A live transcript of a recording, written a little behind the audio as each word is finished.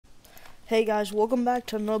Hey guys, welcome back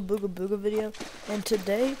to another Booga Booga video, and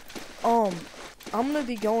today, I'm gonna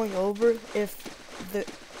be going over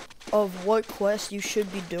what quests you should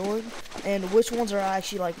be doing, and which ones are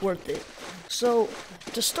actually like worth it. So,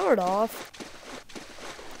 to start off,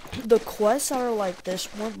 the quests that are like this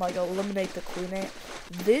one, like eliminate the Queen Ant,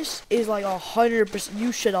 this is like 100%,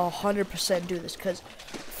 you should 100% do this, because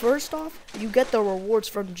first off, you get the rewards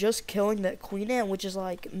from just killing that Queen Ant, which is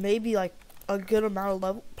like, maybe like a good amount of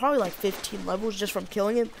level, probably like 15 levels just from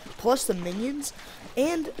killing it, plus the minions,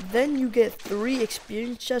 and then you get 3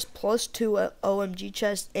 experience chests plus 2 OMG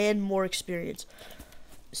chests and more experience.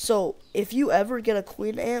 So if you ever get a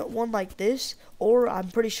Queen Ant one like this, or I'm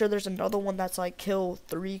pretty sure there's another one that's like kill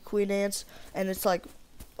 3 Queen Ants and it's like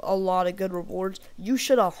a lot of good rewards, you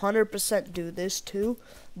should 100% do this too.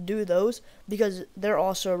 Do those because they're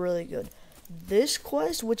also really good. This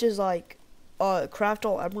quest, which is like craft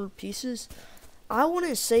all emerald pieces, I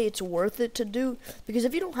wouldn't say it's worth it to do, because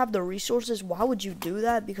if you don't have the resources, why would you do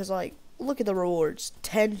that? Because like, look at the rewards,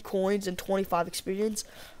 10 coins and 25 experience,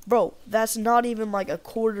 bro. That's not even like a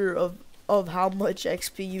quarter of how much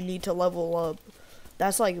XP you need to level up.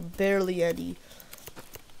 That's like barely any.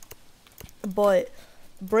 But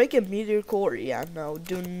break a meteor core, yeah, no,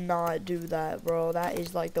 do not do that, bro. That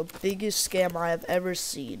is like the biggest scam I have ever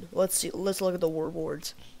seen. Let's look at the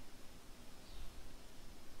rewards.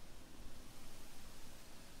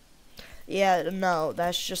 Yeah, no,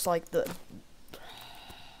 that's just like the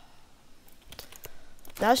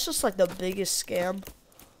biggest scam.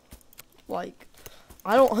 Like,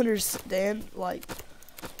 I don't understand, like,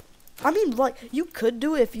 I mean, like, you could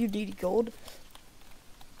do it if you need gold.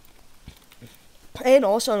 And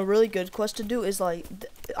also a really good quest to do is like,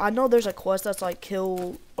 I know there's a quest that's like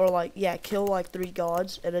kill like 3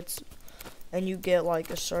 gods, and you get like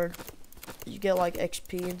you get like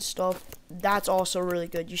XP and stuff. That's also really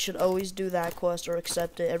good. You should always do that quest or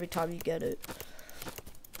accept it every time you get it.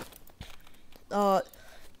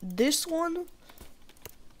 This one,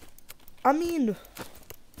 I mean,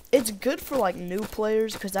 it's good for like new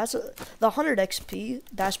players, because the 100 XP,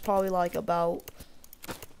 that's probably like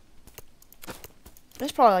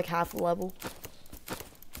half a level.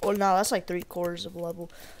 Or no, that's like 3/4 of a level.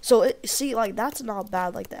 So see, like, that's not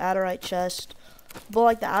bad, like the Adderite chest. But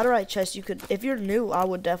like the Adderite chest, you could, if you're new, I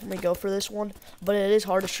would definitely go for this one. But it is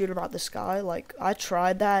hard to shoot them out the sky. Like, I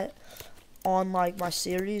tried that on like my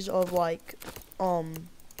series of like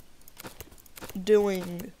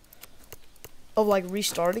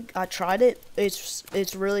restarting. I tried it.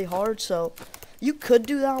 It's really hard. So you could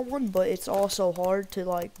do that one, but it's also hard to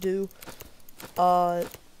like do. But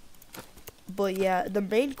yeah, the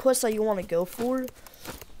main quest that you want to go for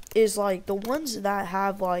is like the ones that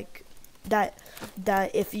have like that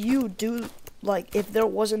if you do, like, if there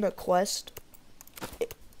wasn't a quest,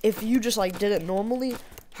 if you just like did it normally,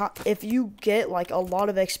 if you get like a lot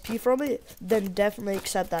of XP from it, then definitely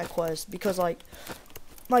accept that quest, because like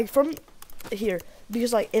from here,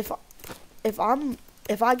 because like if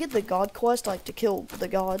I get the god quest, like to kill the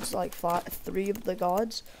gods, like 3 of the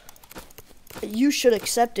gods, you should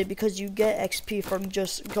accept it because you get XP from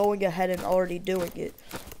just going ahead and already doing it.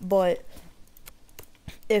 But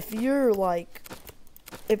if you're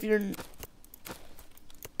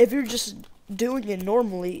just doing it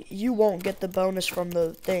normally, you won't get the bonus from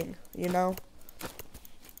the thing, you know?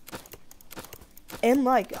 And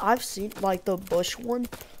like, I've seen like the bush one,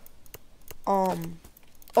 oh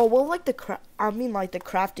well, like the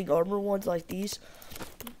crafting armor ones, like these,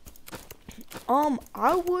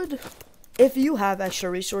 I would, if you have extra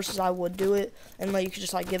resources, I would do it, and like you could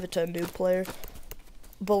just like give it to a new player.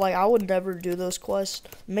 But like, I would never do those quests,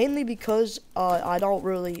 mainly because I don't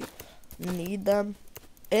really need them,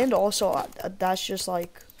 and also that's just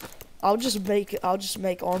like, I'll just make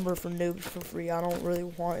armor for noobs for free. I don't really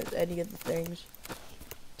want any of the things,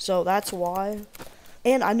 so that's why.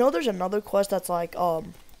 And I know there's another quest that's like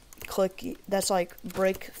that's like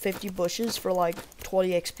break 50 bushes for like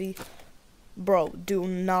 20 XP. Bro, do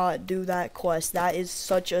not do that quest. That is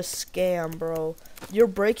such a scam, bro. You're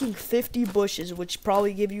breaking 50 bushes, which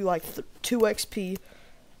probably give you like 2 XP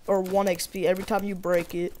or 1 XP every time you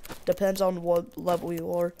break it. Depends on what level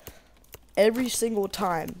you are. Every single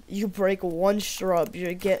time you break 1 shrub,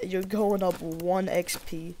 you're going up 1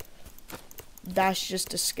 XP. That's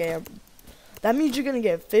just a scam. That means you're gonna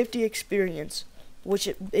get 50 experience, which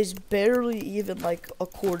is barely even like a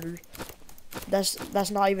quarter.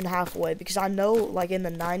 That's not even halfway, because I know like in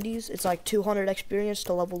the 90s it's like 200 experience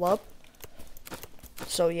to level up.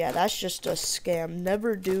 So yeah, that's just a scam.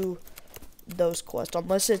 Never do those quests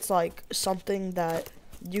unless it's like something that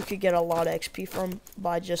you could get a lot of XP from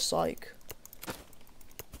by just like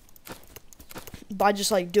by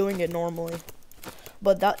just like doing it normally.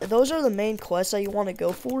 But those are the main quests that you want to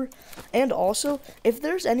go for. And also, if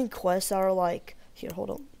there's any quests that are like, here, hold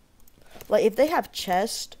on. Like, if they have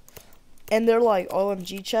chests, and they're like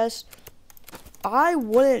OMG chests, I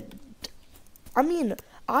wouldn't, I mean,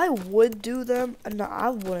 I would do them. No, I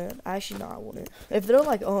wouldn't. Actually, no, I wouldn't. If they're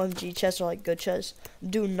like OMG chests or like good chests,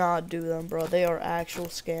 do not do them, bro. They are actual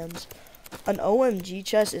scams. An OMG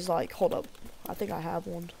chest is like, hold up. I think I have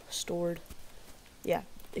one stored. Yeah,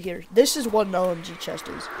 here. This is what an OMG chest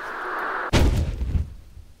is.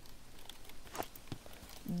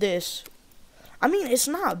 This. I mean, it's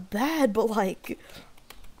not bad, but like,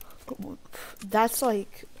 that's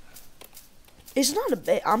like, it's not a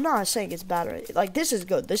bad, I'm not saying it's bad or anything. Like, this is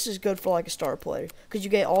good. This is good for like a star player, because you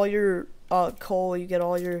get all your coal, you get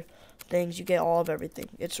all your things, you get all of everything.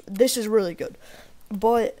 This is really good.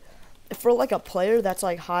 But for like a player that's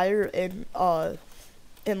like higher in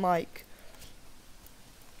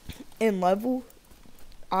level,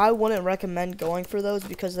 I wouldn't recommend going for those,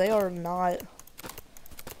 because they're not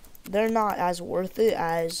as worth it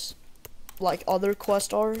as like other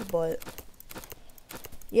quests are. But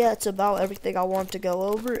yeah, it's about everything I want to go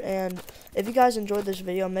over. And if you guys enjoyed this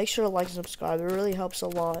video, make sure to like and subscribe. It really helps a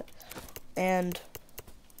lot. And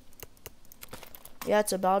yeah,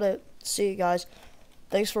 it's about it. See you guys.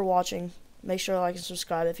 Thanks for watching. Make sure to like and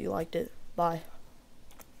subscribe if you liked it. Bye.